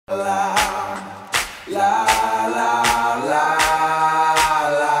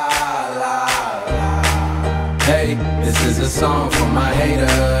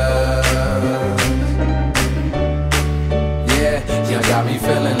haters. Yeah, you got me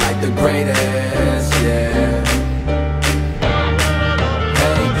feeling like the greatest, yeah.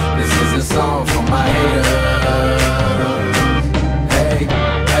 Hey, this is a song for my haters. Hey,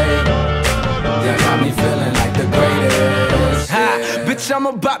 hey, you got me feeling like the greatest, yeah. Ha, bitch, I'm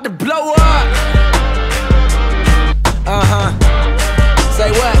about to blow up.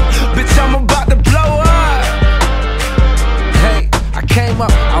 Say what? Bitch, I'm about to blow up. Hey, I came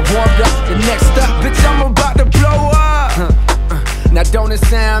up, I warmed up, the next up, bitch, I'm about to blow up. Now don't it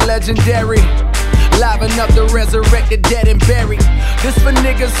sound legendary? Liven up the resurrected, dead and buried. This for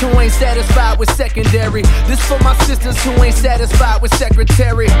niggas who ain't satisfied with secondary. This for my sisters who ain't satisfied with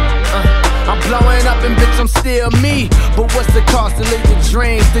secretary. I'm blowing up and bitch, I'm still me. But what's the cost to live your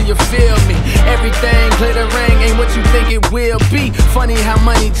dreams? Do you feel me? Everything glittering ain't what you think it will be. Funny how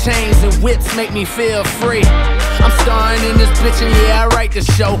money, chains, and whips make me feel free. I'm starring in this bitch and yeah, I write the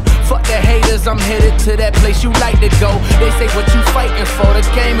show. Fuck the haters, I'm headed to that place you like to go. They say what you fighting for, the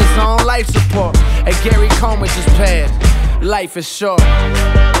game is on life support. Hey, Gary Coleman just passed, life is short.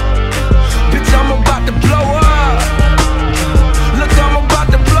 Bitch, I'm about to blow up. Look, I'm about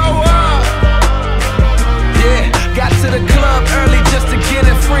to blow up. Yeah, got to the club early just to get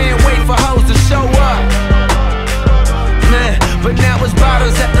in free and wait for hoes to show up. Man, but now it's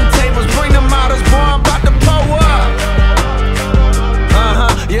bottles at them tables, bring them models, boy, I'm about to pull up.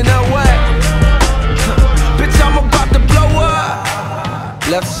 You know what? Bitch, I'm about to blow up.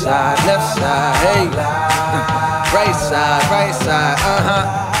 Left side, hey. Right side,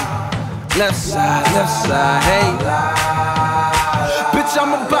 Left side, hey. Bitch,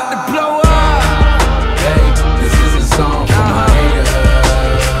 I'm about to blow up. Hey, this is a song for my haters.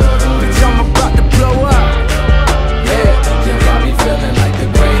 Bitch, I'm about to blow up. Yeah, you got me feeling like the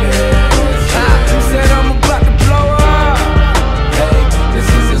greatest. Said I'm about to blow up. Hey, this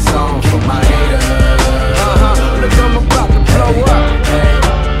is a song for my haters. Look, I'm about to blow up. Hey,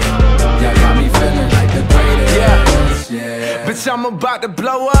 you got me feeling like the greatest. Yeah. Bitch, I'm about to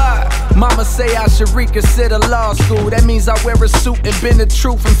blow up. Mama say I should reconsider law school. That means I wear a suit and bend the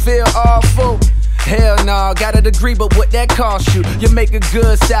truth and feel awful. Hell nah, got a degree, but what that cost you? You make a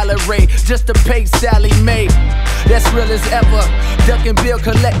good salary just to pay Sally Mae. That's real as ever. Ducking bill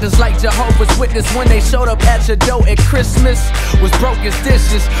collectors like Jehovah's Witness when they showed up at your door at Christmas. Was broke as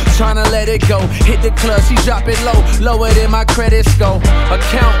dishes, tryna let it go. Hit the club, she drop it low, lower than my credit score.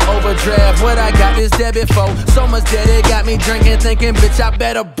 Account overdraft, what I got is debit for. So much debt it got me drinking, thinking, bitch, I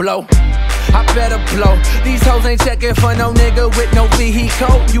better blow. I better blow. These hoes ain't checking for no nigga with no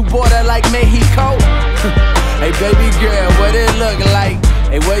vehicle. You border like Mexico. Hey baby girl, what it look like?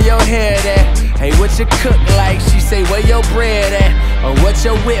 Hey, where your hair at? Hey, what you cook like? She say, where your bread at? Or what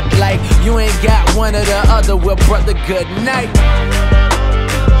your whip like? You ain't got one or the other, well brother, good night.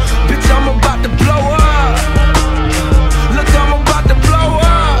 Bitch, I'm about to blow up. Look, I'm about to blow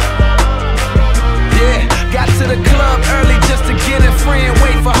up. Yeah, got to the club early just to get in free and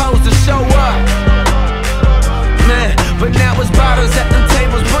wait for hoes to show up. Man, but now it's bottles at them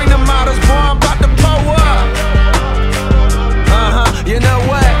tables, bring them models, boy, I'm about to pull up. You know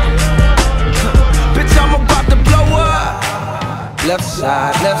what? Bitch, I'm about to blow up. Left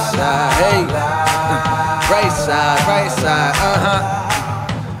side, hey. Right side,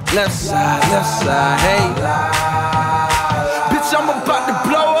 Left side, hey. Bitch, I'm about to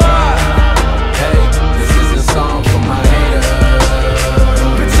blow up. Hey, this is a song for my haters.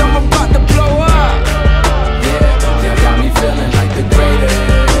 Bitch, I'm about to blow up. Yeah, you got me feeling like the greatest.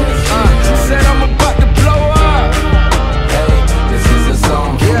 Said I'm about to blow up. Hey, this is a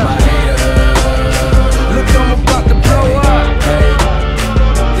song for my haters. Look, I'm about to blow up. Hey,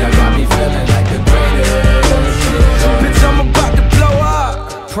 you got me feeling like the greatest. Bitch, I'm about to blow up.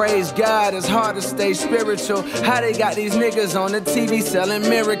 Praise God, it's hard to stay spiritual. How they got these niggas on the TV selling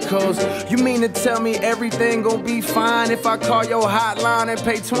miracles? You mean to tell me everything gon' be fine if I call your hotline and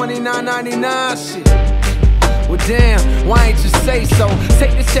pay $29.99? Shit. Well damn, why ain't you say so?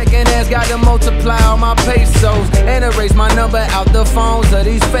 Take the check and ask God to multiply all my pesos and erase my number out the phones of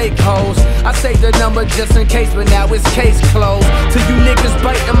these fake hoes. I saved the number just in case, but now it's case closed. To you niggas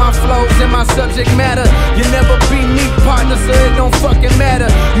biting my flows and my subject matter. You never be me, partner, so it don't fucking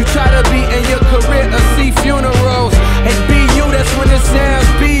matter. You try to be in your career or see funerals and be you, that's when it sounds